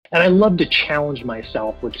And I loved to challenge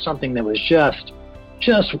myself with something that was just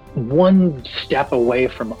one step away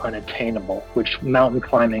from unattainable, which mountain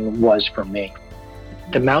climbing was for me.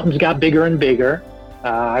 The mountains got bigger and bigger.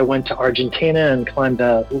 I went to Argentina and climbed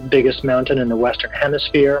the biggest mountain in the Western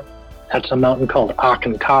Hemisphere. That's a mountain called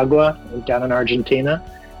Aconcagua down in Argentina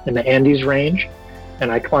in the Andes range.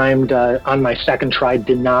 And I climbed on my second try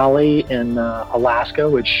Denali in Alaska,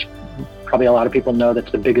 which probably a lot of people know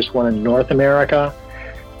that's the biggest one in North America.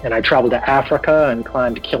 And I traveled to Africa and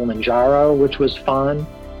climbed Kilimanjaro, which was fun.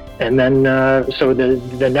 And then, so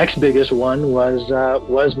the next biggest one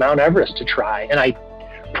was Mount Everest to try. And I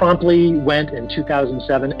promptly went in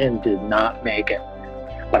 2007 and did not make it.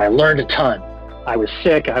 But I learned a ton. I was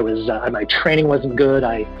sick. My training wasn't good.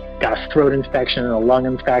 I got a throat infection and a lung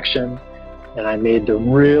infection. And I made the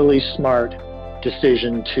really smart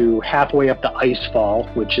decision to halfway up the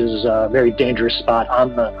Icefall, which is a very dangerous spot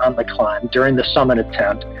on the climb during the summit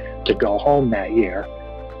attempt, to go home that year,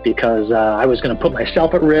 because I was going to put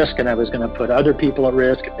myself at risk and I was going to put other people at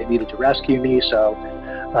risk if they needed to rescue me. So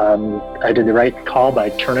I did the right call by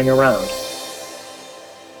turning around.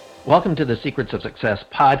 Welcome to the Secrets of Success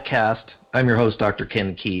podcast. I'm your host, Dr.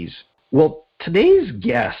 Ken Keys. Well, today's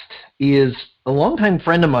guest is a longtime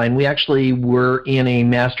friend of mine. We actually were in a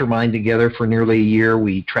mastermind together for nearly a year.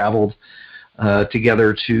 We traveled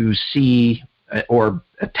together to see or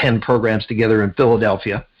attend programs together in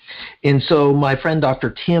Philadelphia. And so my friend, Dr.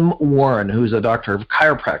 Tim Warren, who's a doctor of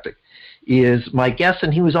chiropractic, is my guest,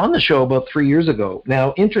 and he was on the show about 3 years ago.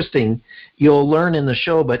 Now, interesting, you'll learn in the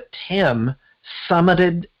show, but Tim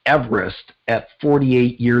summited Everest at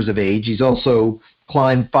 48 years of age. He's also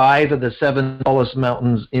climbed 5 of the 7 tallest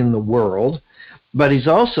mountains in the world, but he's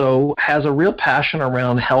also has a real passion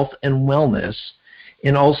around health and wellness,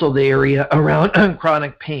 and also the area around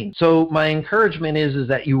chronic pain. So my encouragement is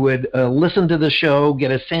that you would listen to the show, get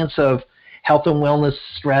a sense of health and wellness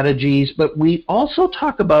strategies, but we also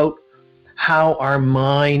talk about how our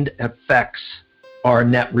mind affects our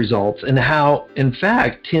net results, and how, in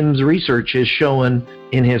fact, Tim's research is showing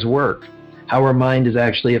in his work how our mind is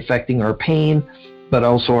actually affecting our pain, but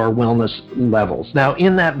also our wellness levels. Now,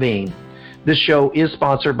 in that vein, this show is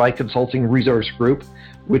sponsored by Consulting Resource Group,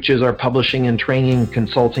 which is our publishing and training,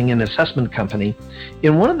 consulting, and assessment company.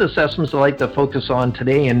 In one of the assessments I like to focus on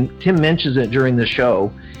today, and Tim mentions it during the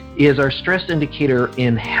show, is our stress indicator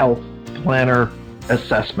in health planner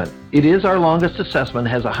assessment. It is our longest assessment,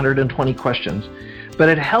 has 120 questions, but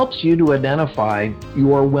it helps you to identify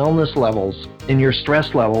your wellness levels and your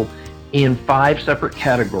stress level in 5 separate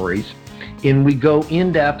categories. And we go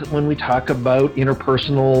in depth when we talk about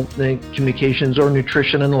interpersonal communications or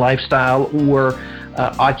nutrition and lifestyle or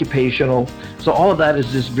occupational. So all of that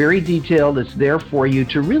is just very detailed. It's there for you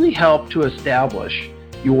to really help to establish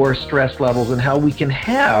your stress levels and how we can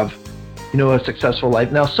have, a successful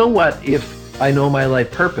life. Now, so what if I know my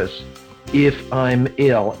life purpose, if I'm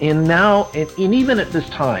ill? And now, and even at this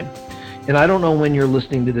time, and I don't know when you're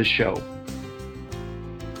listening to this show,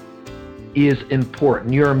 is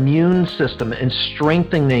important. Your immune system and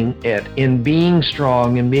strengthening it and being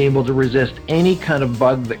strong and being able to resist any kind of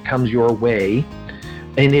bug that comes your way.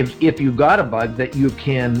 And if you got a bug that you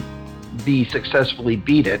can successfully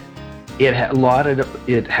beat it, a lot of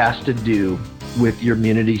it has to do with your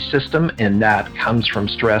immunity system, and that comes from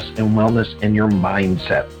stress and wellness and your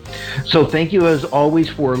mindset. So thank you as always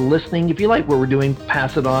for listening. If you like what we're doing,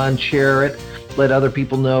 pass it on, share it, let other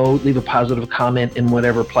people know, leave a positive comment in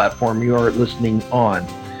whatever platform you're listening on.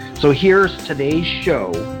 So here's today's show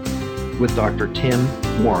with Dr.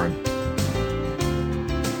 Tim Warren.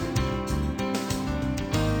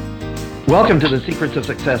 Welcome to the Secrets of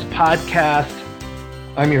Success podcast.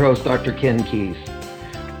 I'm your host, Dr. Ken Keys.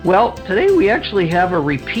 Well, today we actually have a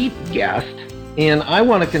repeat guest, and I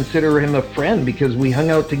want to consider him a friend because we hung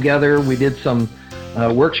out together. We did some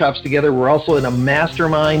workshops together. We're also in a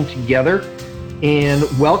mastermind together. And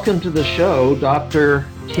welcome to the show, Dr.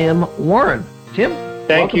 Tim Warren. Tim?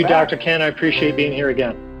 Thank you, Dr. Ken. I appreciate being here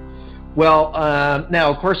again. Well, now,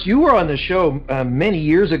 of course, you were on the show many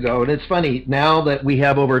years ago, and it's funny, now that we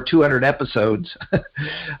have over 200 episodes,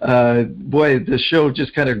 boy, the show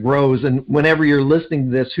just kind of grows, and whenever you're listening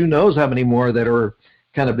to this, who knows how many more that are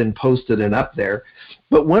kind of been posted and up there.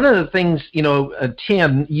 But one of the things,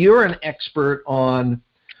 Tim, you're an expert on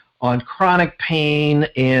chronic pain,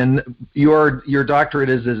 and your doctorate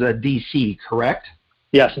is a DC, correct?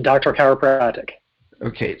 Yes, Dr. Chiropractic.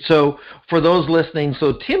 Okay, so for those listening,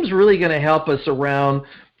 so Tim's really going to help us around,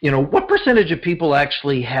 what percentage of people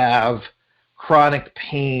actually have chronic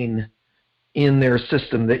pain in their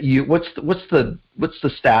system? What's the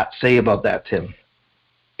stat say about that, Tim?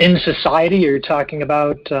 In society, you're talking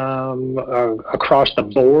about across the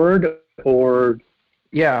board, or?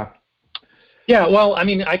 Yeah. Yeah, well, I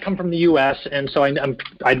mean, I come from the U.S., and so I'm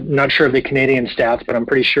not sure of the Canadian stats, but I'm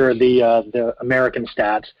pretty sure the American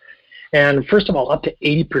stats. And first of all, up to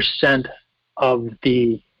 80% of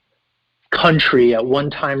the country at one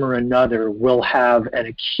time or another will have an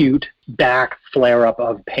acute back flare-up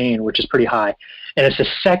of pain, which is pretty high. And it's the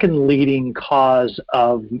second leading cause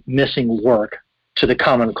of missing work to the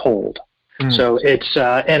common cold. So it's,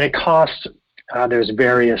 and it costs, there's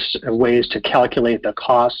various ways to calculate the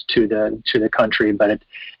cost to the country, but it's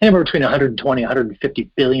anywhere between 120,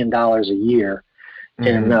 150 billion dollars a year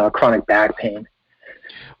in chronic back pain.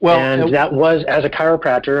 Well, and that was, as a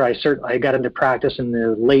chiropractor, I got into practice in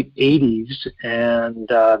the late 80s, and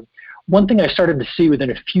one thing I started to see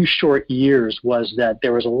within a few short years was that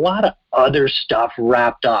there was a lot of other stuff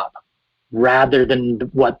wrapped up rather than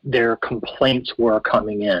what their complaints were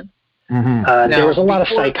coming in. There was a lot of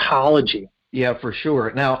psychology. Yeah, for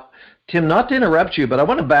sure. Now, Tim, not to interrupt you, but I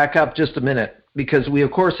want to back up just a minute, because we,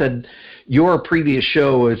 of course, had your previous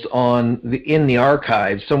show is in the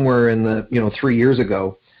archive somewhere in the 3 years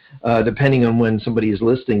ago, depending on when somebody is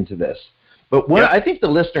listening to this. But what I think the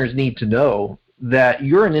listeners need to know, that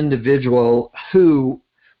you're an individual who,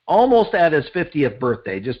 almost at his 50th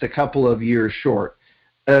birthday, just a couple of years short,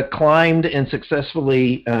 climbed and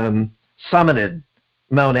successfully summited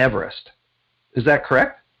Mount Everest. Is that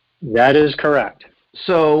correct? That is correct.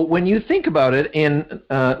 So when you think about it, and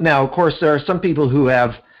now, of course, there are some people who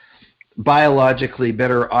have biologically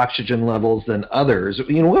better oxygen levels than others.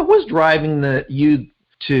 What was driving you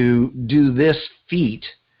to do this feat?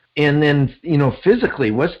 And then,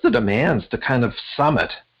 physically, what's the demands to kind of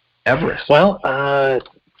summit Everest? Well,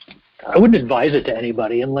 I wouldn't advise it to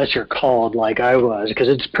anybody unless you're called like I was, because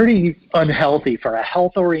it's pretty unhealthy for a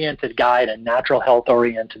health-oriented guy and a natural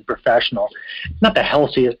health-oriented professional. Not the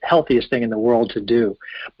healthiest thing in the world to do,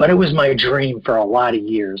 but it was my dream for a lot of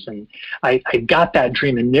years. And I got that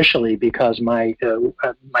dream initially because my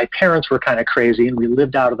parents were kind of crazy, and we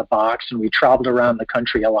lived out of the box, and we traveled around the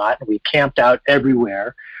country a lot, and we camped out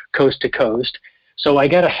everywhere, coast to coast. So I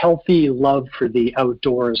got a healthy love for the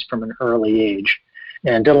outdoors from an early age,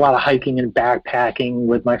 and did a lot of hiking and backpacking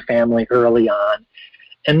with my family early on.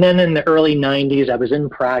 And then in the early 90s, I was in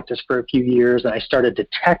practice for a few years, and I started to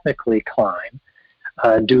technically climb,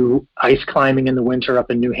 do ice climbing in the winter up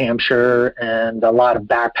in New Hampshire, and a lot of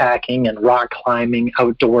backpacking and rock climbing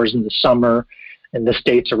outdoors in the summer in the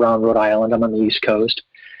states around Rhode Island. I'm on the East Coast.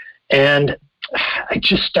 And I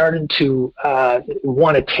just started to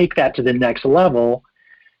want to take that to the next level.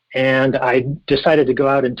 And I decided to go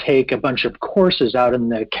out and take a bunch of courses out in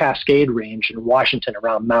the Cascade Range in Washington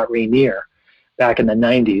around Mount Rainier back in the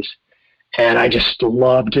 90s. And I just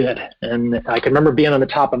loved it. And I can remember being on the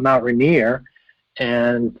top of Mount Rainier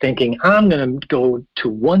and thinking, I'm going to go to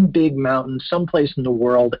one big mountain someplace in the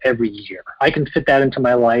world every year. I can fit that into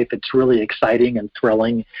my life. It's really exciting and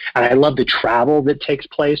thrilling. And I love the travel that takes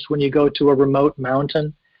place when you go to a remote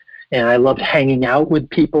mountain. And I loved hanging out with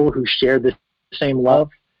people who share the same love.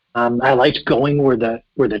 I liked going where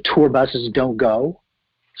the tour buses don't go.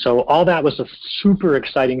 So all that was super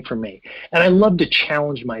exciting for me. And I loved to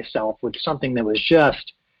challenge myself with something that was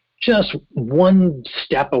just one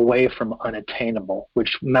step away from unattainable,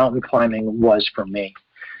 which mountain climbing was for me.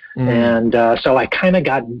 And so I kind of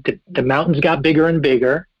the mountains got bigger and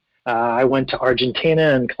bigger. I went to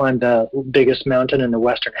Argentina and climbed the biggest mountain in the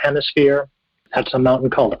Western Hemisphere. That's a mountain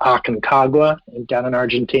called Aconcagua down in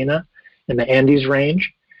Argentina in the Andes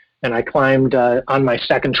range. And I climbed on my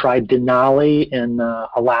second try Denali in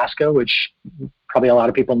Alaska, which probably a lot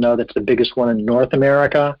of people know that's the biggest one in North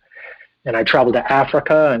America. And I traveled to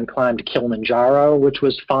Africa and climbed Kilimanjaro, which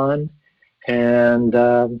was fun. And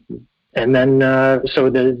then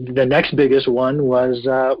so the next biggest one was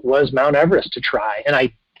Mount Everest to try. And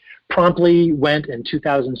I promptly went in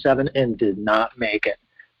 2007 and did not make it.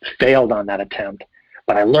 Failed on that attempt,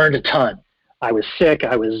 but I learned a ton. I was sick.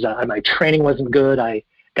 My training wasn't good. I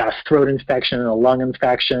got a throat infection and a lung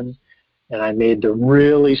infection, and I made the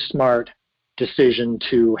really smart decision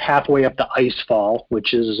to halfway up the ice fall,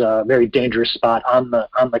 which is a very dangerous spot on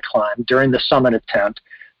the climb during the summit attempt,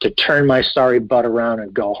 to turn my sorry butt around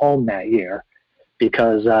and go home that year,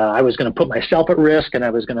 because I was going to put myself at risk, and I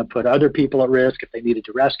was going to put other people at risk if they needed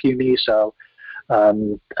to rescue me. So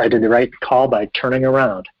I did the right call by turning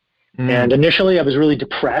around. And initially I was really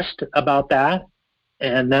depressed about that.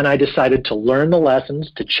 And then I decided to learn the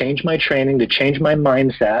lessons, to change my training, to change my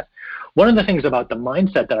mindset. One of the things about the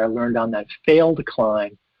mindset that I learned on that failed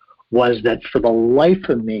climb was that for the life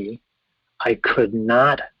of me, I could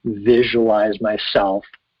not visualize myself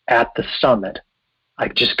at the summit.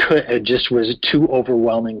 It just was too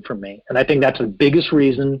overwhelming for me. And I think that's the biggest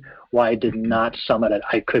reason why I did not summit it.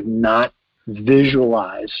 I could not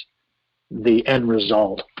visualize the end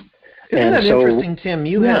result. Isn't that interesting, Tim?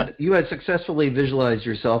 You had successfully visualized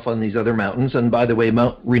yourself on these other mountains. And by the way,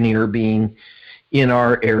 Mount Rainier being in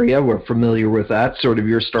our area, we're familiar with that, sort of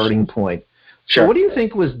your starting point. Sure. So what do you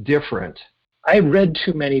think was different? I read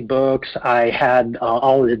too many books. I had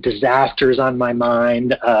all the disasters on my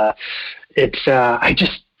mind. I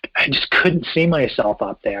just couldn't see myself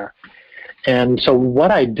up there. And so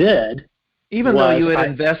what I did, even though you had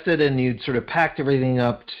invested and you'd sort of packed everything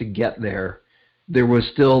up to get there, there was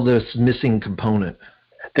still this missing component.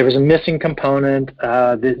 There was a missing component.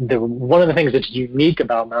 One of the things that's unique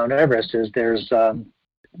about Mount Everest is there's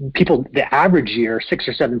people, the average year, 6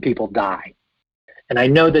 or 7 people die. And I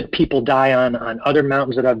know that people die on other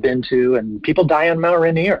mountains that I've been to, and people die on Mount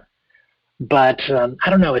Rainier. But I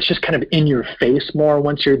don't know, it's just kind of in your face more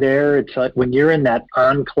once you're there. It's like when you're in that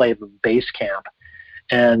enclave of base camp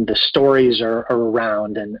and the stories are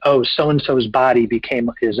around, and so-and-so's body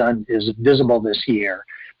is visible this year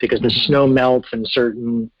because the snow melts and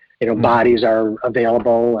certain bodies are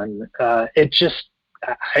available. And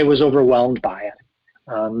I was overwhelmed by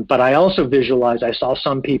it. But I also visualized, I saw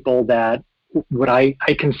some people that what I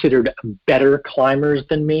considered better climbers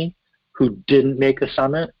than me who didn't make the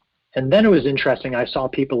summit. And then it was interesting. I saw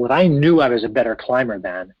people that I knew I was a better climber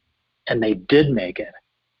than, and they did make it.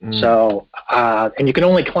 So, and you can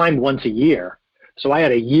only climb once a year. So I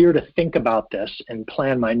had a year to think about this and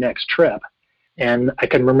plan my next trip. And I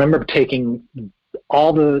can remember taking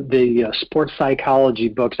all the sports psychology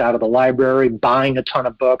books out of the library, buying a ton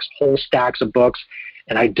of books, whole stacks of books,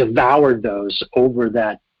 and I devoured those over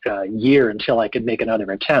that year until I could make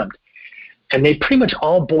another attempt. And they pretty much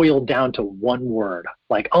all boiled down to one word.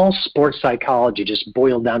 Like all sports psychology just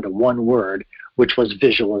boiled down to one word, which was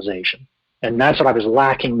visualization. And that's what I was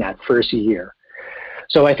lacking that first year.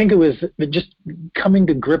 So I think it was just coming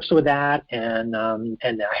to grips with that. And I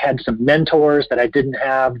had some mentors that I didn't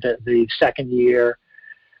have the second year.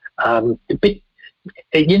 But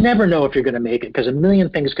you never know if you're going to make it because a million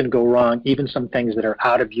things can go wrong, even some things that are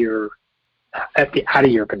out of your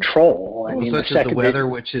control. Such as the weather,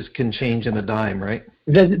 which can change on a dime, right?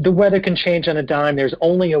 The weather can change on a dime. There's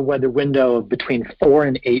only a weather window of between 4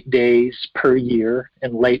 and 8 days per year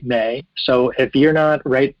in late May. So if you're not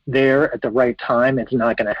right there at the right time, it's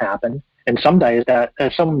not going to happen. And some years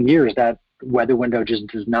that weather window just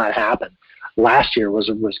does not happen. Last year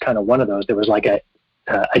was kind of one of those. There was like a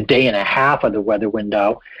day and a half of the weather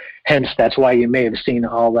window. Hence, that's why you may have seen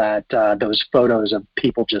all that those photos of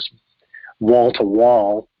people just wall to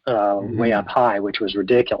wall, way up high, which was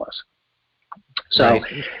ridiculous. So right.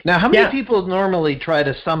 Now, how many people normally try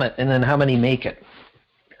to summit, and then how many make it?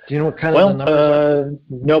 Do you know what kind of the numbers are?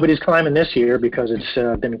 Nobody's climbing this year because it's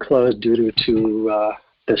been closed due to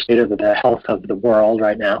the state of the health of the world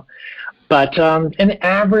right now. But an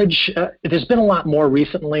average, there's been a lot more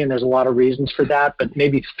recently, and there's a lot of reasons for that. But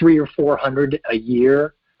maybe 300 or 400 a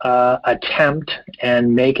year attempt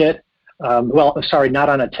and make it. Not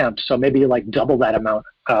on attempts. So maybe like double that amount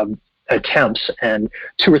of attempts, and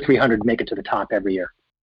 200 or 300 make it to the top every year.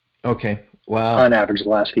 Okay. Wow. On average, the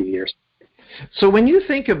last few years. So when you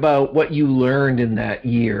think about what you learned in that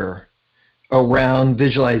year around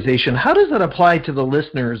visualization, how does that apply to the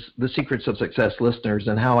listeners, the Secrets of Success listeners,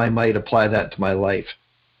 and how I might apply that to my life?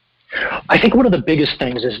 I think one of the biggest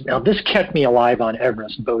things is, now this kept me alive on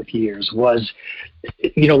Everest both years, was,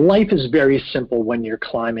 life is very simple when you're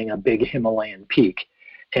climbing a big Himalayan peak.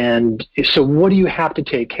 And so what do you have to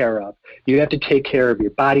take care of? You have to take care of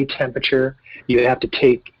your body temperature. You have to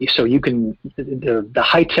the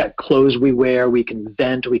high-tech clothes we wear, we can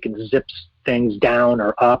vent, we can zip things down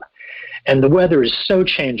or up. And the weather is so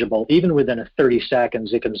changeable. Even within 30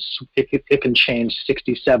 seconds, it can change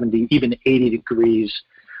 60, 70, even 80 degrees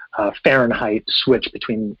Fahrenheit switch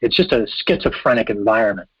between. It's just a schizophrenic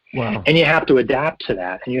environment. Wow. And you have to adapt to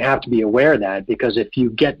that, and you have to be aware of that, because if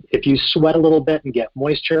you sweat a little bit and get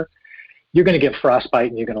moisture, you're going to get frostbite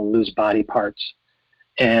and you're going to lose body parts.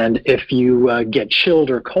 And if you get chilled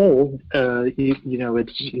or cold, you're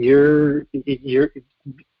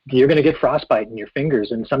going to get frostbite in your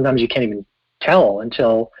fingers, and sometimes you can't even tell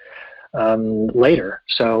until later.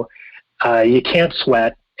 So you can't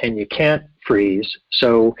sweat and you can't freeze.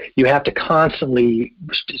 So you have to constantly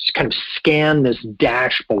just kind of scan this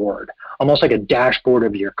dashboard, almost like a dashboard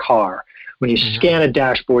of your car. When you scan a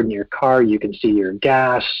dashboard in your car, you can see your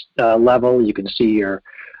gas level, you can see your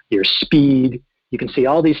speed, you can see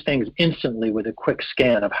all these things instantly with a quick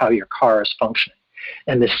scan of how your car is functioning.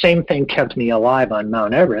 And the same thing kept me alive on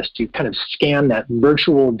Mount Everest. You kind of scan that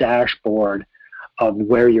virtual dashboard of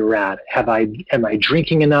where you're at. Am I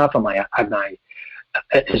drinking enough?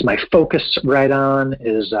 Is my focus right on?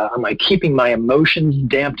 Am I keeping my emotions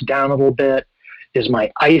damped down a little bit? Is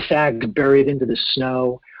my ice axe buried into the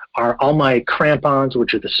snow? Are all my crampons,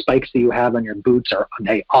 which are the spikes that you have on your boots, are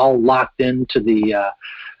they all locked into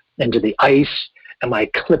the ice? Am I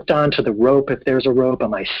clipped onto the rope if there's a rope?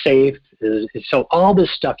 Am I safe? So all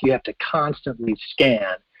this stuff you have to constantly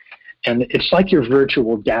scan, and it's like your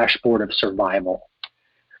virtual dashboard of survival.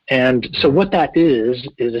 And so what that is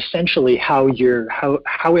essentially how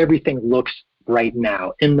everything looks right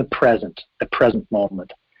now in the present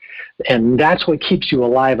moment. And that's what keeps you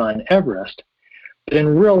alive on Everest. But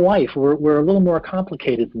in real life, we're a little more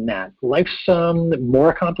complicated than that. Life's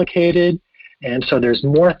more complicated, and so there's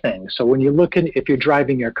more things. So when you look at, if you're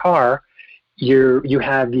driving your car, you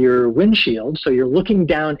have your windshield, so you're looking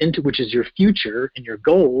down into, which is your future and your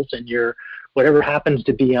goals and your whatever happens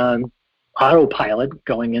to be on autopilot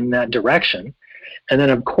going in that direction. And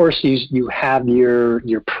then of course you have your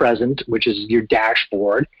present, which is your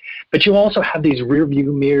dashboard, but you also have these rear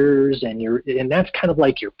view mirrors and that's kind of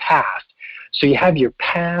like your past. So you have your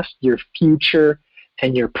past, your future,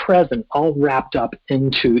 and your present all wrapped up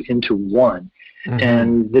into one. Mm-hmm.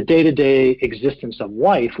 And the day-to-day existence of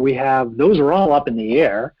life, those are all up in the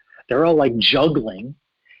air. They're all like juggling.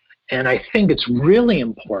 And I think it's really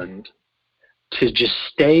important to just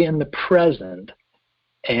stay in the present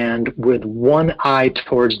and with one eye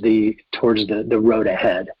towards the road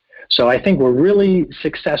ahead. So I think we're really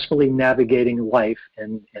successfully navigating life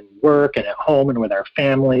and work and at home and with our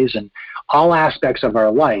families and all aspects of our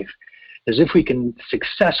life is if we can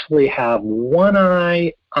successfully have one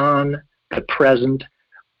eye on the present,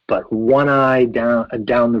 but one eye down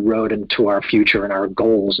the road into our future and our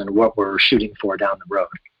goals and what we're shooting for down the road.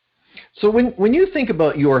 So when you think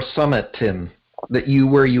about your summit, Tim,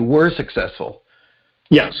 where you were successful.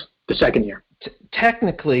 Yes, the second year.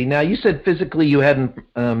 Technically, now you said physically you hadn't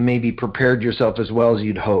maybe prepared yourself as well as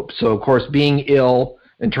you'd hoped. So, of course, being ill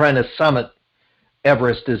and trying to summit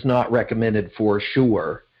Everest is not recommended for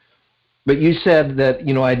sure. But you said that,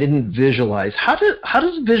 I didn't visualize. How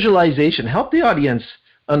does visualization help the audience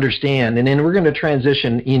understand? And then we're going to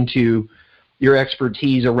transition into your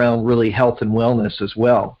expertise around really health and wellness as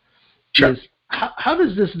well. Sure. How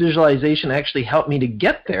does this visualization actually help me to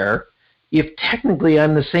get there if technically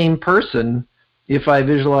I'm the same person if I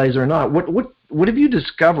visualize or not? What have you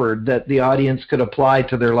discovered that the audience could apply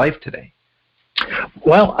to their life today?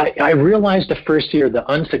 Well, I realized the first year, the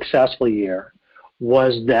unsuccessful year,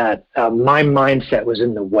 was that my mindset was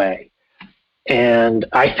in the way. And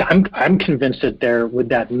I'm convinced that with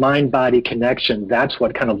that mind-body connection, that's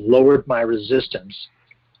what kind of lowered my resistance.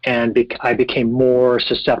 And I became more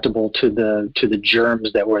susceptible to the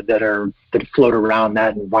germs that float around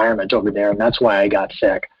that environment over there, and that's why I got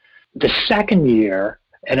sick. The second year,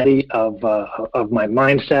 of my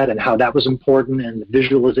mindset and how that was important, and the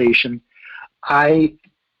visualization, I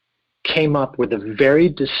came up with a very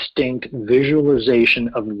distinct visualization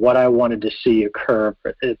of what I wanted to see occur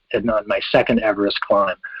on my second Everest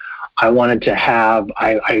climb. I wanted to have.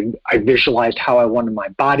 I visualized how I wanted my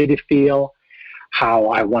body to feel, how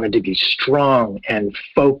I wanted to be strong and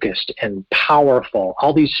focused and powerful,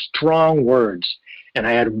 all these strong words. And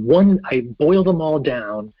I boiled them all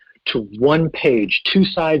down to one page, two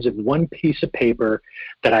sides of one piece of paper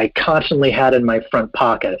that I constantly had in my front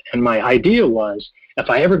pocket. And my idea was, if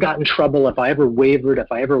I ever got in trouble, if I ever wavered,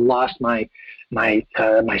 if I ever lost my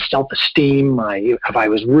self-esteem, if I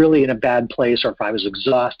was really in a bad place, or if I was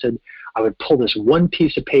exhausted, I would pull this one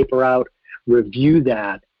piece of paper out, review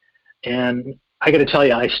that, and I got to tell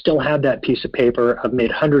you, I still have that piece of paper. I've made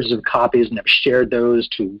hundreds of copies, and I've shared those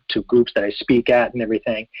to groups that I speak at and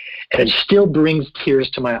everything. And it still brings tears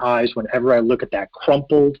to my eyes whenever I look at that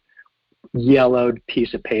crumpled, yellowed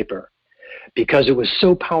piece of paper, because it was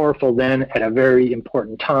so powerful then at a very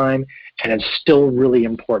important time, and it's still really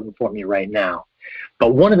important for me right now.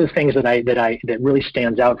 But one of the things that really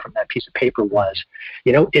stands out from that piece of paper was,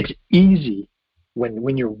 it's easy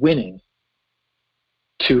when you're winning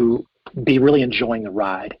to be really enjoying the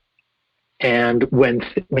ride. And when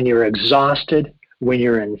you're exhausted, when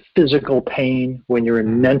you're in physical pain, when you're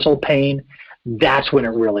in mental pain, that's when it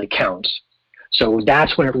really counts. So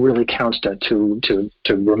that's when it really counts to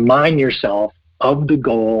remind yourself of the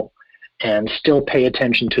goal and still pay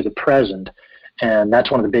attention to the present. And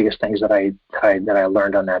that's one of the biggest things that I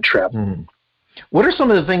learned on that trip. Mm. What are some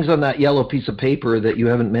of the things on that yellow piece of paper that you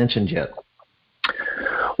haven't mentioned yet?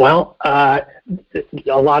 Well, a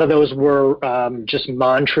lot of those were just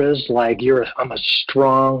mantras like I'm a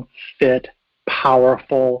strong, fit,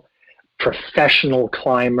 powerful, professional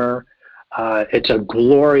climber. It's a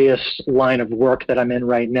glorious line of work that I'm in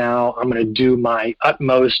right now. I'm going to do my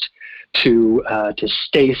utmost to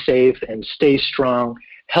stay safe and stay strong,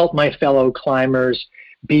 help my fellow climbers,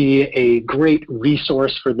 be a great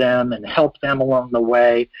resource for them and help them along the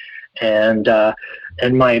way. And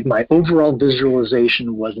my overall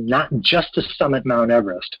visualization was not just to summit Mount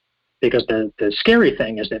Everest, because the scary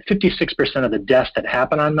thing is that 56% of the deaths that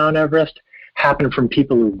happen on Mount Everest happen from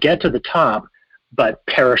people who get to the top but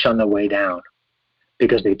perish on the way down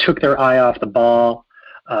because they took their eye off the ball.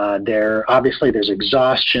 There's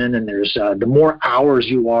exhaustion, and there's the more hours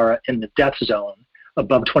you are in the death zone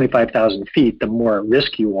above 25,000 feet, the more at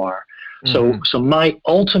risk you are. Mm-hmm. So my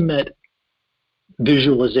ultimate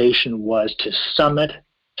visualization was to summit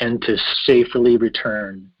and to safely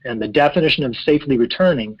return. And the definition of safely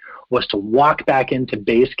returning was to walk back into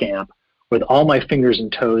base camp with all my fingers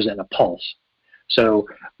and toes and a pulse. So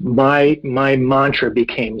my mantra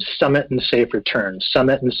became summit and safe return,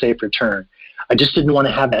 summit and safe return. I just didn't want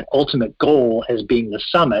to have that ultimate goal as being the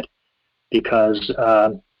summit, because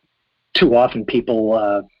too often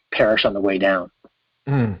people perish on the way down.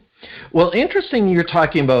 Mm. Well, interesting you're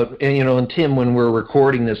talking about, and Tim, when we're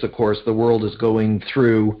recording this, of course, the world is going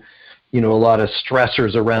through, a lot of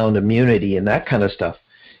stressors around immunity and that kind of stuff.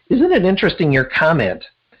 Isn't it interesting, your comment,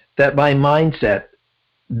 that my mindset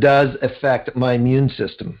does affect my immune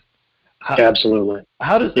system? Absolutely.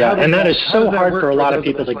 That is so hard for a lot of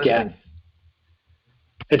people to get.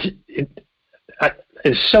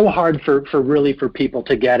 It's so hard for people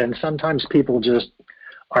to get, and sometimes people just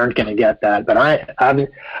aren't going to get that. But I've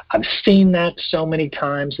seen that so many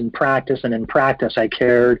times in practice, and in practice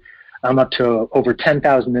I'm up to over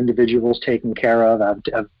 10,000 individuals taken care of. I've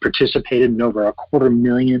participated in over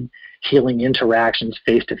 250,000 healing interactions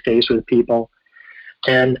face-to-face with people.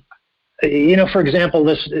 And, for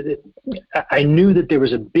example, I knew that there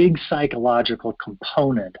was a big psychological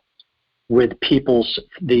component with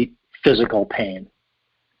the physical pain.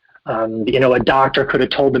 A doctor could have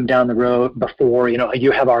told them down the road before,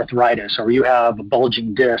 you have arthritis or you have a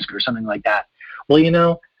bulging disc or something like that.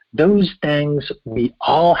 Well, those things, we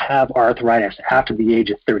all have arthritis after the age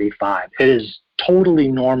of 35. It is totally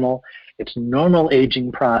normal. It's a normal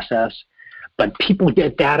aging process. But people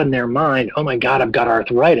get that in their mind, oh my God, I've got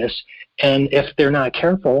arthritis. And if they're not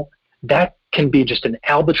careful, that can be just an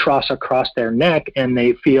albatross across their neck, and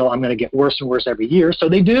they feel I'm going to get worse and worse every year. So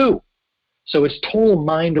they do. So it's total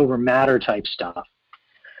mind over matter type stuff.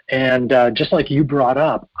 And just like you brought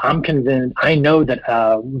up, I'm convinced, I know that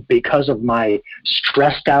because of my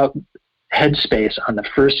stressed out headspace on the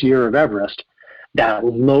first year of Everest, that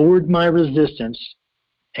lowered my resistance,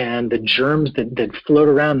 and the germs that float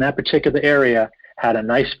around that particular area found a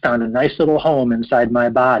nice little home inside my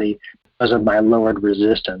body because of my lowered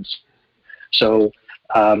resistance. So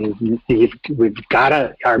our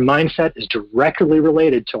mindset is directly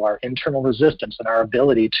related to our internal resistance and our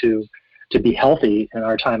ability to be healthy in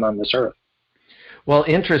our time on this earth. Well,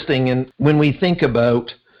 interesting. And when we think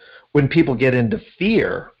about when people get into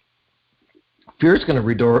fear is going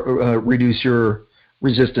to reduce your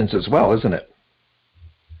resistance as well, isn't it?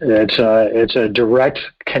 It's a direct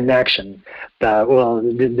connection.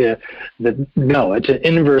 It's an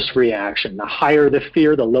inverse reaction. The higher the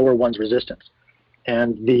fear, the lower one's resistance.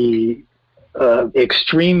 And the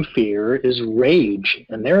extreme fear is rage.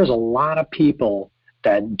 And there's a lot of people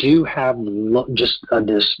that do have this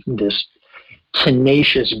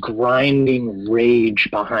tenacious, grinding rage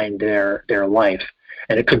behind their life.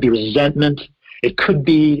 And it could be resentment. It could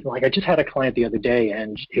be, like I just had a client the other day,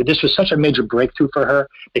 and this was such a major breakthrough for her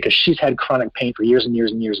because she's had chronic pain for years and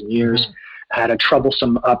years and years and years, had a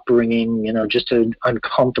troublesome upbringing, just an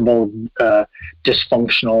uncomfortable,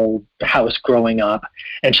 dysfunctional house growing up,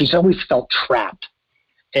 and she's always felt trapped.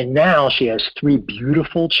 And now she has 3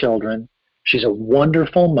 beautiful children. She's a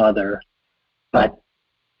wonderful mother, but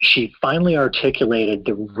she finally articulated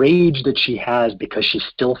the rage that she has because she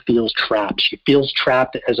still feels trapped. She feels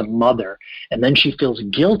trapped as a mother, and then she feels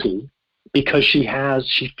guilty because she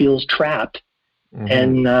feels trapped.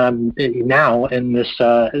 Mm-hmm. And now in this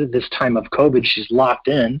time of COVID, she's locked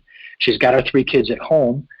in. She's got her 3 kids at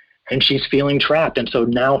home, and she's feeling trapped. And so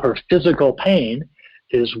now her physical pain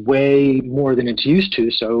is way more than it's used to.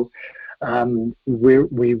 So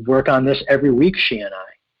we work on this every week, she and I.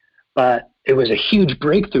 But it was a huge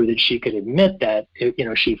breakthrough that she could admit that,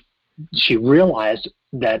 she realized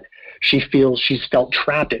that she's felt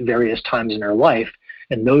trapped at various times in her life,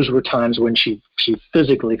 And those were times when she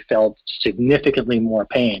physically felt significantly more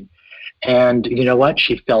pain. And you know what?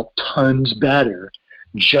 She felt tons better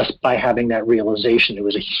just by having that realization. It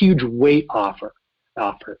was a huge weight off her.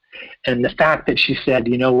 And the fact that she said,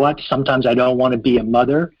 you know what? Sometimes I don't want to be a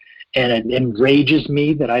mother, and it enrages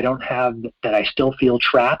me that I still feel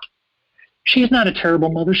trapped. She's not a terrible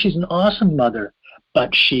mother. She's an awesome mother.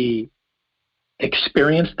 But she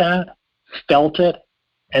experienced that, felt it,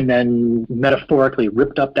 and then metaphorically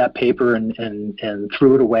ripped up that paper and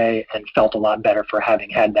threw it away and felt a lot better for having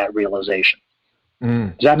had that realization.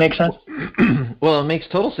 Does that make sense? Well, it makes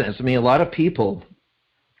total sense. I mean, a lot of people,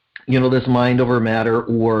 this mind over matter,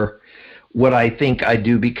 or what I think I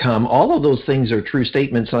do become, all of those things are true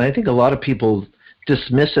statements. And I think a lot of people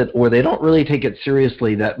dismiss it, or they don't really take it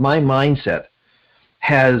seriously, that my mindset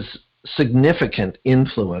has significant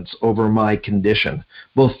influence over my condition,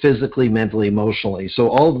 both physically, mentally, emotionally. So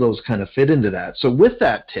all of those kind of fit into that. So with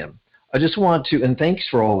that, Tim, I just want to, and thanks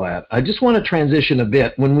for all that, I just want to transition a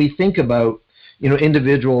bit. When we think about,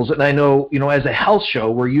 individuals, and I know, as a health show,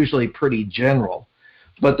 we're usually pretty general,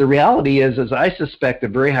 but the reality is I suspect a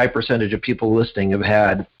very high percentage of people listening have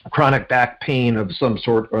had chronic back pain of some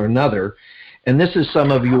sort or another, and this is some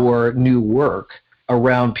of your new work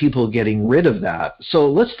around people getting rid of that. So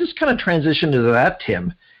let's just kind of transition to that,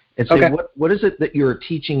 Tim, and say, okay, what is it that you're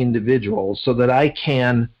teaching individuals so that I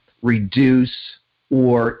can reduce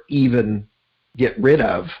or even get rid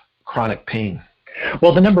of chronic pain?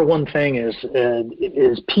 Well, the number one thing is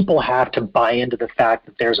people have to buy into the fact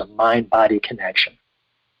that there's a mind-body connection.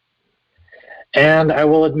 And I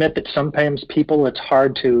will admit that sometimes people, it's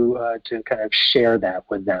hard to kind of share that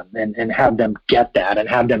with them and have them get that and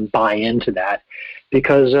have them buy into that,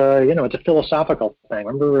 because it's a philosophical thing.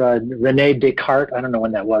 Remember Rene Descartes? I don't know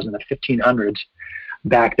when that was, in the 1500s.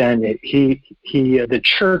 Back then, the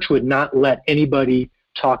church would not let anybody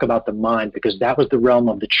talk about the mind, because that was the realm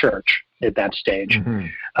of the church at that stage.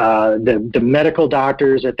 Mm-hmm. The medical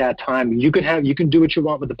doctors at that time, you can do what you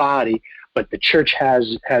want with the body, but the church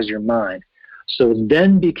has your mind. So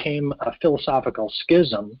then became a philosophical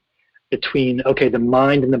schism between, okay, the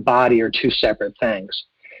mind and the body are two separate things.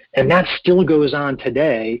 And that still goes on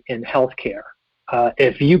today in healthcare.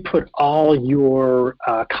 If you put all your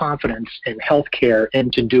confidence in healthcare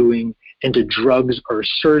into drugs or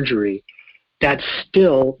surgery,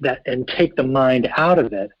 and take the mind out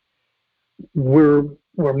of it, we're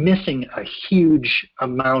missing a huge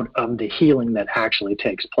amount of the healing that actually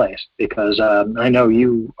takes place. Because I know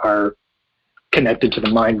you are connected to the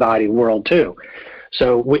mind-body world too.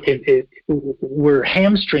 So we're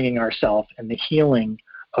hamstringing ourselves in the healing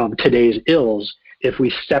of today's ills if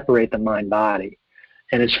we separate the mind-body.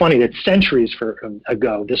 And it's funny that centuries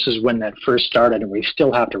ago, this is when that first started, and we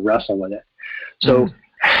still have to wrestle with it. So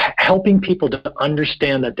helping people to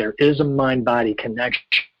understand that there is a mind-body connection.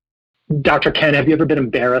 Dr. Ken, have you ever been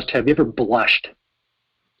embarrassed? Have you ever blushed?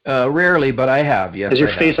 Rarely, but I have, yes. Has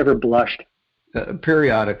your face ever blushed?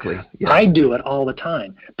 Periodically. Yes. I do it all the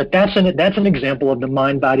time. But that's an example of the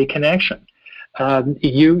mind-body connection.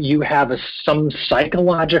 You have some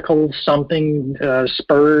psychological something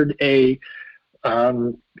spurred a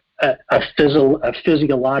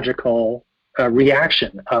physiological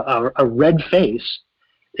reaction. A red face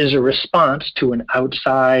is a response to an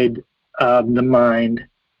outside the mind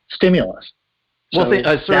stimulus. So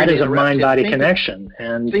that is a mind-body connection.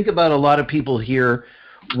 And think about a lot of people here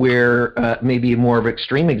where maybe a more of an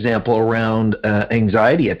extreme example around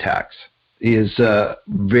anxiety attacks is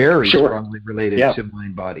very strongly related to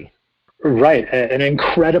mind-body. Right, an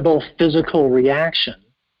incredible physical reaction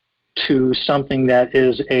to something that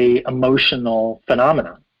is a emotional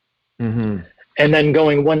phenomenon. Mm-hmm. And then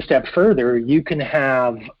going one step further, you can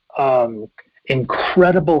have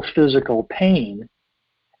incredible physical pain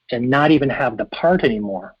and not even have the part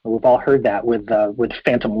anymore. We've all heard that with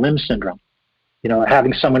phantom limb syndrome.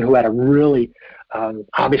 Having someone who had a really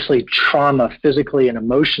obviously trauma physically and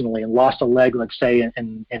emotionally and lost a leg, let's say,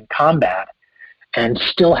 in combat, and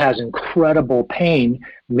still has incredible pain,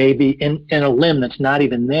 maybe in a limb that's not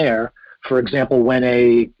even there. For example, when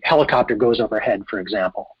a helicopter goes overhead, for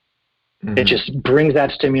example. Mm-hmm. It just brings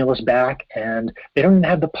that stimulus back, and they don't even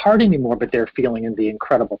have the part anymore, but they're feeling the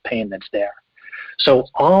incredible pain that's there. So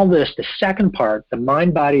all this, the second part, the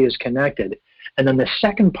mind-body is connected, and then the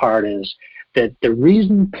second part is that the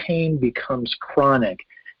reason pain becomes chronic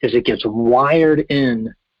is it gets wired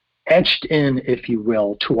in, etched in, if you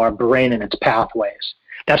will, to our brain and its pathways.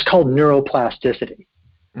 That's called neuroplasticity,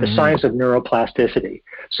 the science of neuroplasticity.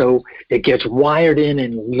 So it gets wired in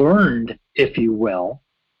and learned, if you will.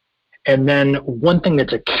 And then one thing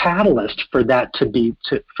that's a catalyst for that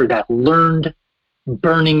for that learned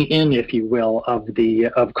burning in, if you will,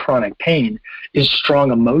 of chronic pain is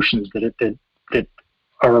strong emotions that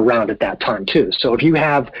are around at that time too. So if you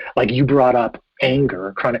have, like you brought up,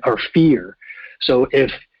 anger, chronic or fear, so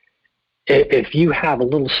if you have a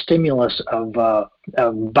little stimulus of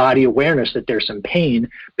body awareness that there's some pain,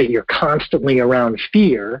 but you're constantly around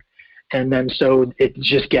fear, and then so it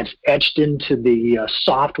just gets etched into the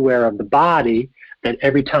software of the body that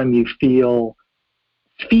every time you feel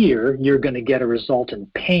fear, you're going to get a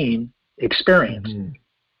resultant pain experience. Mm-hmm.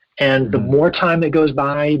 And the more time that goes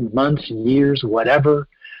by, months, years, whatever,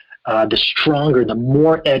 the stronger, the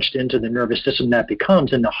more etched into the nervous system that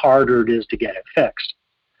becomes, and the harder it is to get it fixed.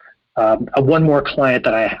 One more client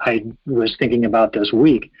that I was thinking about this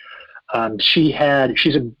week, she's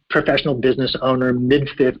a professional business owner,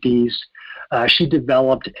 mid-50s. She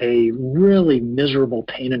developed a really miserable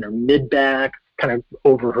pain in her mid-back, kind of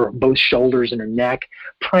over her both shoulders and her neck,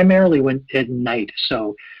 primarily when at night.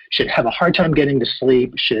 So she'd have a hard time getting to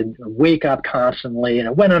sleep. She'd wake up constantly, and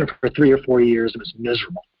it went on for 3 or 4 years. It was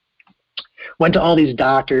miserable. Went to all these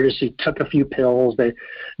doctors. She took a few pills.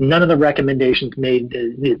 None of the recommendations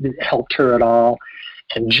helped her at all.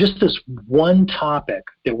 And just this one topic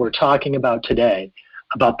that we're talking about today,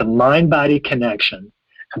 about the mind-body connection,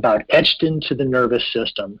 about etched into the nervous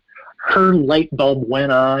system, her light bulb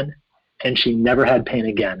went on, and she never had pain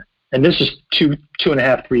again. And this is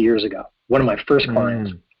 2.5, 3 years ago. One of my first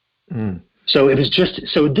clients. So it was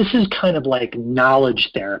this is kind of like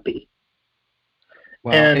knowledge therapy.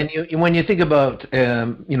 Wow. And when you think about,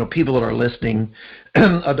 people that are listening,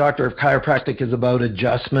 a doctor of chiropractic is about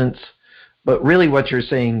adjustments, but really what you're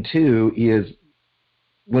saying too is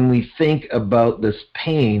when we think about this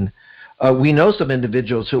pain, we know some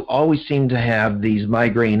individuals who always seem to have these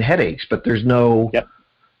migraine headaches, but there's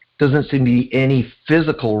doesn't seem to be any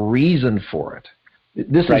physical reason for it.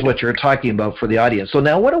 This is what you're talking about for the audience. So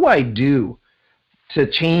now what do I do to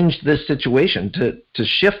change this situation, to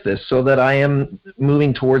shift this so that I am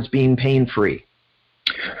moving towards being pain-free?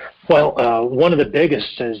 Well, one of the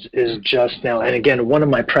biggest is just now, and again, one of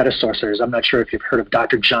my predecessors, I'm not sure if you've heard of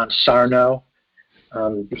Dr. John Sarno.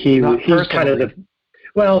 He's kind of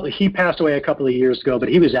he passed away a couple of years ago, but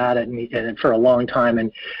he was at it and for a long time.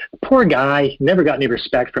 And poor guy, never got any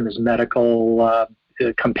respect from his medical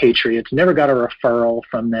compatriots, never got a referral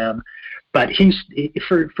from them. But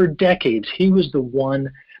for decades, he was the one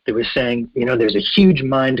that was saying, there's a huge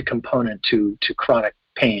mind component to chronic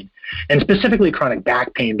pain, and specifically chronic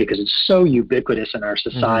back pain, because it's so ubiquitous in our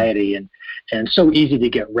society and so easy to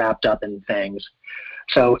get wrapped up in things.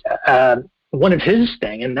 So one of his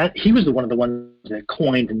thing, and that he was one of the ones that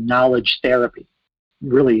coined knowledge therapy.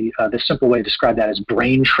 Really, the simple way to describe that is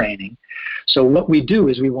brain training. So what we do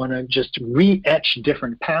is we want to just re-etch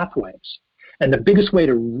different pathways. And the biggest way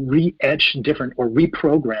to re-etch different or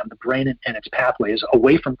reprogram the brain and its pathways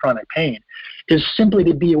away from chronic pain is simply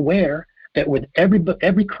to be aware that with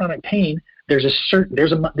every chronic pain, there's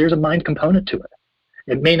a mind component to it.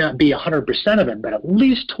 It may not be 100% of it, but at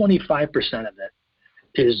least 25% of it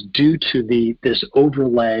is due to this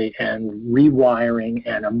overlay and rewiring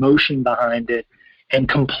and emotion behind it and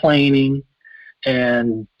complaining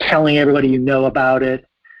and telling everybody about it.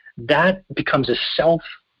 That becomes a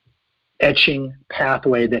self-etching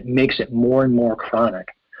pathway that makes it more and more chronic.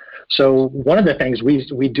 So one of the things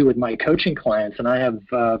we do with my coaching clients, and I have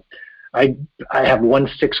one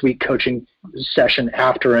 6-week coaching session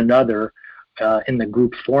after another in the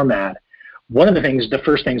group format. One of the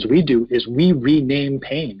first things we do is we rename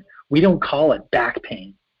pain. We don't call it back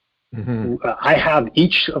pain. Mm-hmm. I have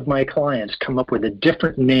each of my clients come up with a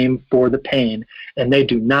different name for the pain, and they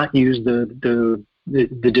do not use the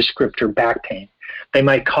descriptor back pain. They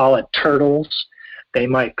might call it turtles. They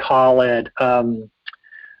might call it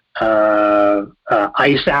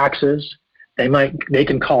ice axes. They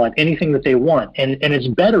can call it anything that they want, and it's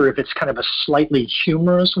better if it's kind of a slightly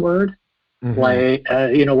humorous word.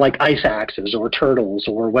 Mm-hmm. Like ice axes or turtles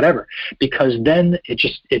or whatever, because then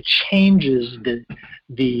it changes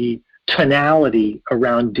the tonality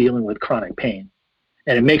around dealing with chronic pain,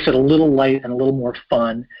 and it makes it a little light and a little more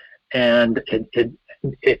fun. And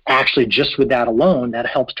it actually, just with that alone, that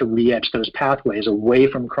helps to re-etch those pathways away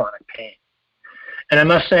from chronic pain. And I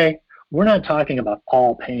must say, we're not talking about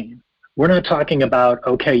all pain. We're not talking about,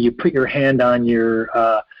 okay, you put your hand on your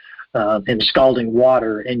in scalding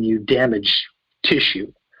water and you damage tissue.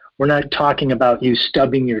 We're not talking about you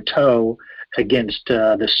stubbing your toe against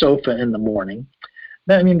the sofa in the morning.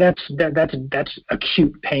 That's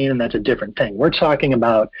acute pain, and that's a different thing. We're talking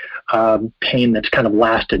about pain that's kind of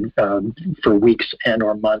lasted for weeks and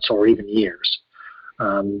or months or even years.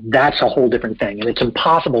 That's a whole different thing, and it's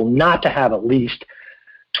impossible not to have at least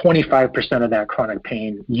 25% of that chronic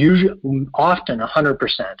pain, usually, often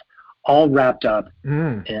 100%, all wrapped up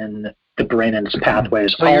in the brain and its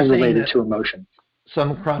pathways, so all related to emotion.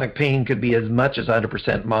 Some chronic pain could be as much as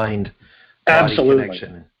 100% mind-body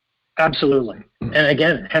connection. Absolutely. And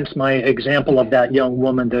again, hence my example of that young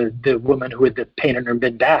woman, the woman who had the pain in her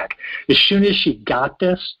mid-back. As soon as she got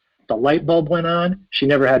this, the light bulb went on, she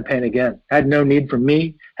never had pain again. Had no need for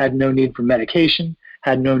me, had no need for medication,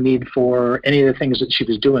 had no need for any of the things that she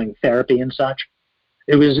was doing, therapy and such.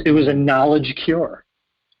 It was a knowledge cure.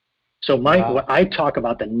 So I talk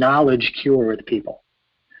about the knowledge cure with people.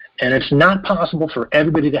 And it's not possible for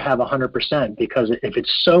everybody to have 100%, because if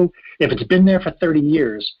it's been there for 30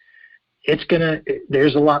 years,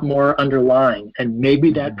 there's a lot more underlying, and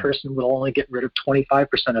maybe that person will only get rid of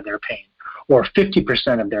 25% of their pain or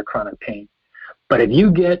 50% of their chronic pain. But if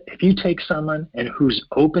you take someone and who's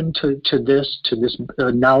open to this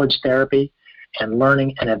knowledge therapy and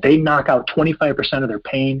learning, and if they knock out 25% of their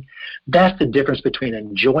pain, that's the difference between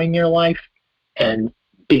enjoying your life and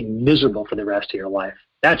being miserable for the rest of your life.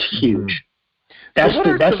 That's huge. That's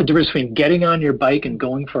the difference between getting on your bike and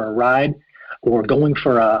going for a ride, or going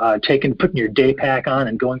for putting your day pack on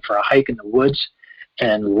and going for a hike in the woods,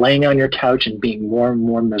 and laying on your couch and being more and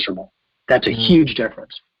more miserable. That's a huge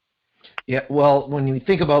difference. Yeah, well, when you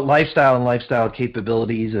think about lifestyle and lifestyle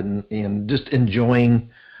capabilities and just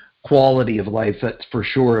enjoying quality of life, that's for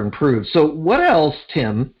sure improves. So what else,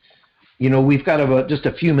 Tim? We've got about just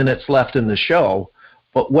a few minutes left in the show,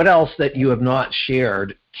 but what else that you have not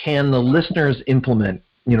shared can the listeners implement,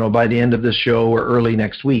 by the end of the show or early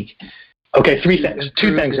next week? Okay,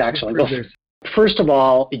 two things actually. Well, first of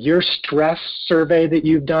all, your stress survey that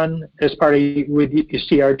you've done as part of with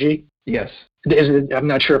CRG. Yes. I'm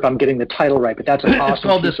not sure if I'm getting the title right, but that's an awesome It's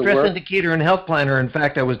called the piece of Stress work. Indicator and Health Planner. In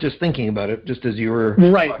fact, I was just thinking about it just as you were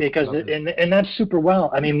right, because and that's super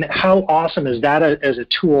well. I mean, how awesome is that as a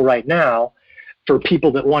tool right now for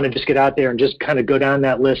people that want to just get out there and just kind of go down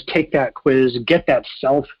that list, take that quiz, get that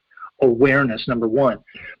self-awareness, number one.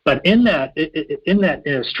 But in that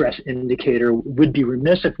stress indicator, would be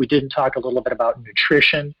remiss if we didn't talk a little bit about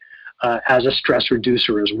nutrition as a stress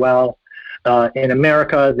reducer as well. In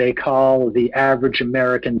America, they call the average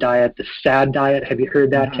American diet the SAD diet. Have you heard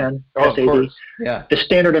that, Ken? Oh, of course. Yeah. The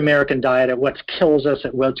standard American diet, what kills us,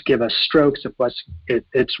 what gives us strokes,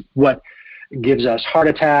 it's what gives us heart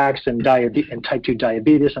attacks and diabetes and type 2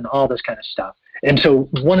 diabetes and all this kind of stuff. And so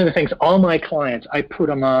one of the things, all my clients, I put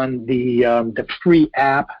them on the free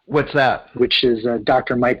app. What's that? Which is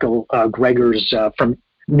Dr. Michael Greger's from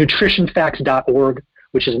nutritionfacts.org,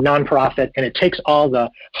 which is a nonprofit, and it takes all the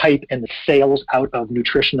hype and the sales out of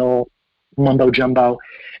nutritional mumbo jumbo,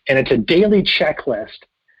 and it's a daily checklist,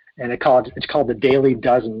 and it's called the Daily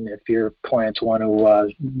Dozen if your clients want to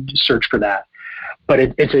search for that. But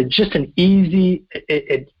it's just an easy.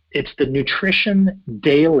 It's the nutrition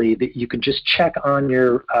daily that you can just check on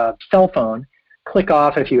your cell phone. Click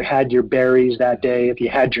off if you had your berries that day, if you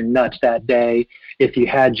had your nuts that day, if you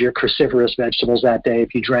had your cruciferous vegetables that day,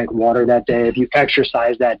 if you drank water that day, if you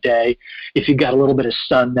exercised that day, if you got a little bit of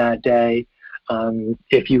sun that day,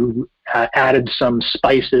 if you added some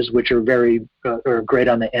spices, which are are great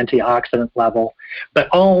on the antioxidant level. But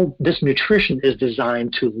all this nutrition is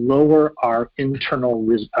designed to lower our internal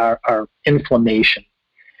our inflammation.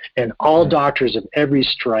 And all doctors of every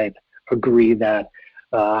stripe agree that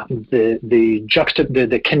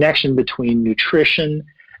the connection between nutrition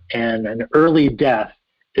and an early death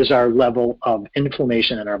is our level of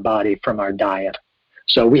inflammation in our body from our diet.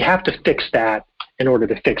 So we have to fix that in order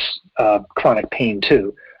to fix chronic pain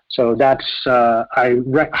too. So that's I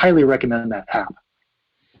highly recommend that app.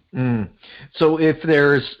 So if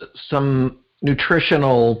there's some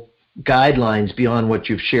nutritional guidelines beyond what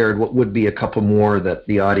you've shared, what would be a couple more that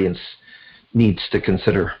the audience needs to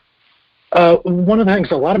consider? One of the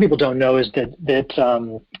things a lot of people don't know is that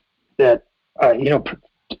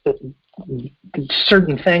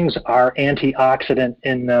certain things are antioxidant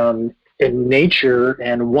in nature,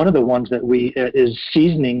 and one of the ones that is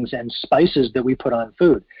seasonings and spices that we put on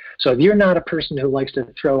food. So if you're not a person who likes to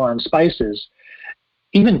throw on spices,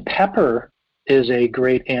 even pepper is a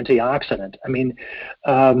great antioxidant. I mean,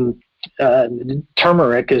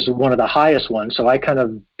 turmeric is one of the highest ones, so I kind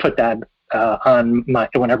of put that on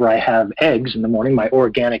whenever I have eggs in the morning, my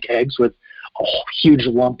organic eggs with a huge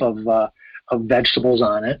lump of vegetables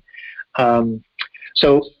on it.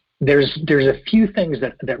 So there's a few things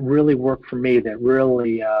that really work for me, that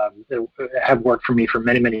really have worked for me for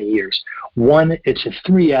many, many years. One, it's the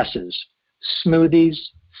 3 S's: smoothies,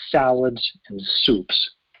 salads, and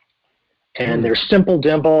soups. And they're simple,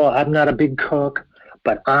 dimple. I'm not a big cook,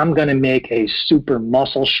 but I'm going to make a super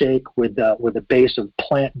muscle shake with a base of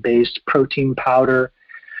plant-based protein powder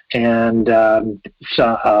and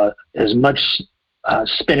as much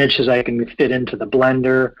spinach as I can fit into the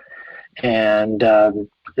blender, and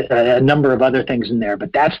a number of other things in there.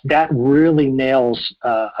 But that really nails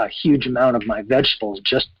a huge amount of my vegetables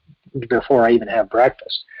just before I even have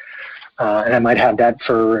breakfast. And I might have that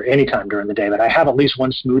for any time during the day, but I have at least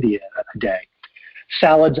one smoothie a day.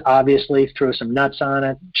 Salads, obviously, throw some nuts on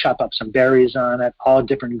it, chop up some berries on it, all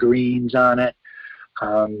different greens on it.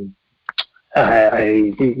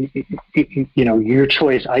 Your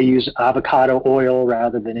choice. I use avocado oil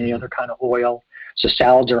rather than any other kind of oil. So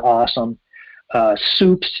salads are awesome.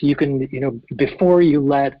 Soups, you can, before you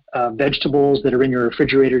let vegetables that are in your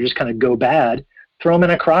refrigerator just kind of go bad, throw them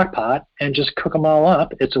in a crock pot and just cook them all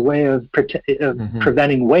up. It's a way of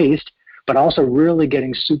preventing waste, but also really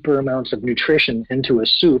getting super amounts of nutrition into a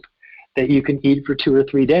soup that you can eat for 2 or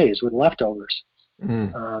 3 days with leftovers.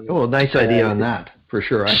 Nice idea on that, for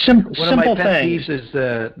sure. One of my pet peeves is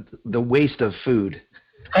the waste of food.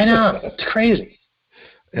 I know, it's crazy.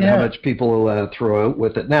 And how much people throw out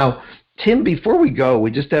with it. Now, Tim, before we go,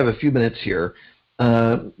 we just have a few minutes here.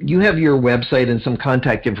 You have your website and some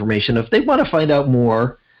contact information. If they want to find out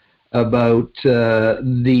more about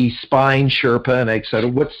the Spine Sherpa and et cetera,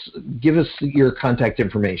 give us your contact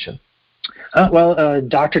information.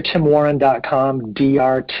 drtimwarren.com,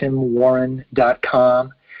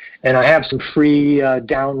 drtimwarren.com. And I have some free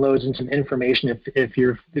downloads and some information if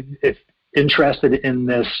you're interested in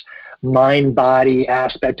this mind-body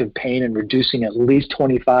aspect of pain and reducing at least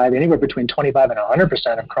anywhere between 25 and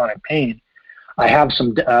 100% of chronic pain. I have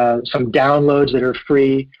some downloads that are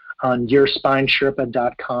free on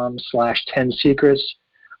yourspinesherpa.com/10secrets.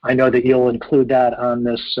 I know that you'll include that on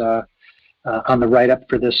this on the write-up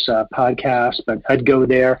for this podcast, but I'd go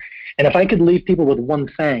there. And if I could leave people with one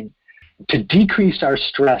thing, to decrease our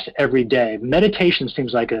stress every day. Meditation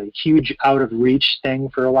seems like a huge out-of-reach thing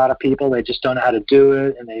for a lot of people. They just don't know how to do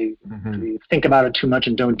it, and they think about it too much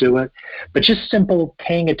and don't do it. But just simple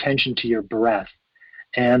paying attention to your breath.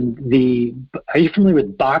 And are you familiar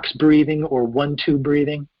with box breathing or 1-2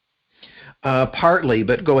 breathing? Partly,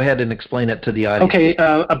 but go ahead and explain it to the audience. Okay,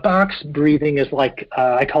 a box breathing is like,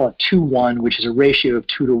 I call it 2-1, which is a ratio of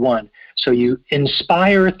 2 to 1. So you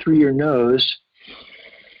inspire through your nose.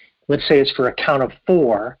 Let's say it's for a count of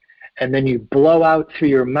 4, and then you blow out through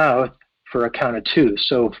your mouth for a count of 2.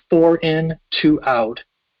 So 4 in, 2 out.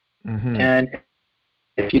 And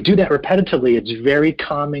if you do that repetitively, it's very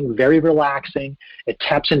calming, very relaxing. It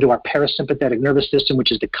taps into our parasympathetic nervous system,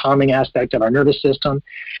 which is the calming aspect of our nervous system.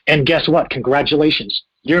 And guess what? Congratulations,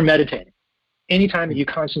 you're meditating. Anytime that you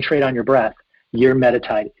concentrate on your breath, you're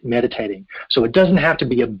meditating. So it doesn't have to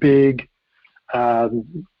be a big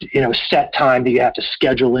set time that you have to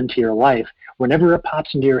schedule into your life. Whenever it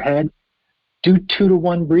pops into your head, do 2 to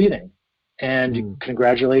 1 breathing, and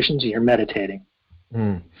congratulations, you're meditating.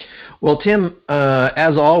 Well, Tim,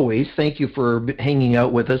 as always, thank you for hanging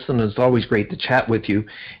out with us, and it's always great to chat with you.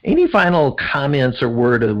 Any final comments or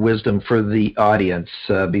word of wisdom for the audience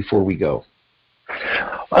before we go?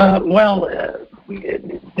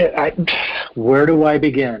 Where do I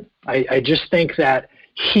begin? I just think that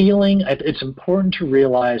healing, it's important to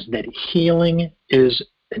realize that healing is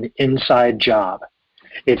an inside job.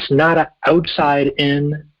 It's not an outside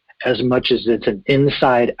in as much as it's an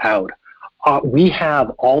inside out. We have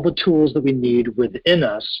all the tools that we need within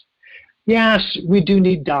us. Yes, we do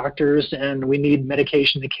need doctors and we need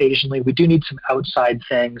medication occasionally. We do need some outside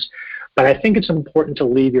things. But I think it's important to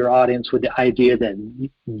leave your audience with the idea that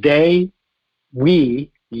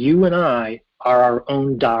you and I are our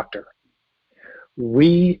own doctor.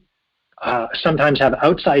 We sometimes have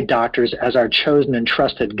outside doctors as our chosen and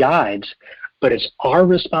trusted guides, but it's our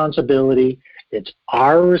responsibility. It's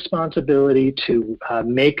our responsibility to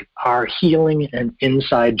make our healing an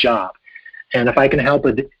inside job. And if I can help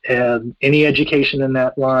with any education in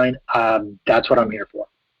that line, that's what I'm here for.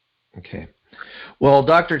 Okay. Well,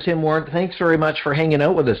 Dr. Tim Warren, thanks very much for hanging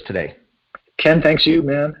out with us today. Ken, thanks you,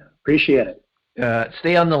 man. Appreciate it.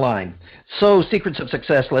 Stay on the line. So, Secrets of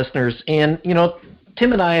Success listeners, and,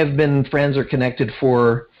 Tim and I have been friends or connected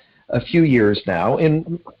for a few years now,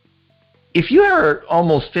 and if you are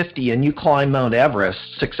almost 50 and you climb Mount Everest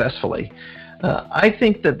successfully, I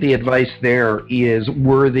think that the advice there is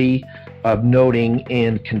worthy of noting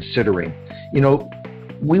and considering.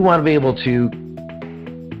 We want to be able to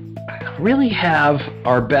really have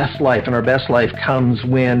our best life, and our best life comes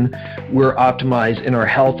when we're optimized in our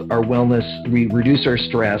health, our wellness, we reduce our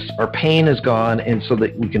stress, our pain is gone, and so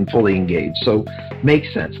that we can fully engage. So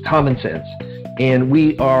makes sense, common sense. And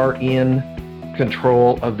we are in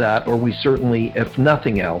control of that, or we certainly, if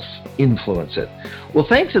nothing else, influence it. Well,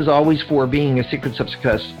 thanks as always for being a Secrets of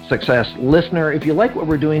Success listener. If you like what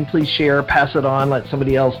we're doing, please share, pass it on, let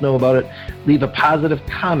somebody else know about it. Leave a positive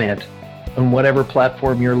comment on whatever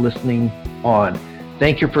platform you're listening on.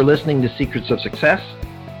 Thank you for listening to Secrets of Success.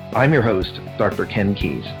 I'm your host, Dr. Ken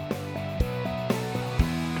Keys.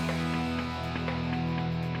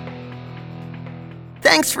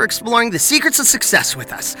 Thanks for exploring the secrets of success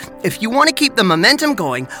with us. If you want to keep the momentum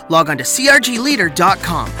going, log on to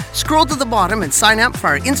crgleader.com. Scroll to the bottom and sign up for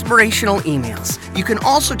our inspirational emails. You can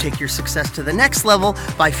also take your success to the next level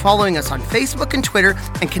by following us on Facebook and Twitter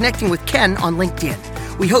and connecting with Ken on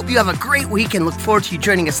LinkedIn. We hope you have a great week and look forward to you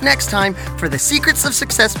joining us next time for the Secrets of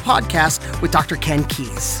Success podcast with Dr. Ken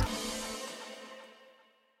Keys.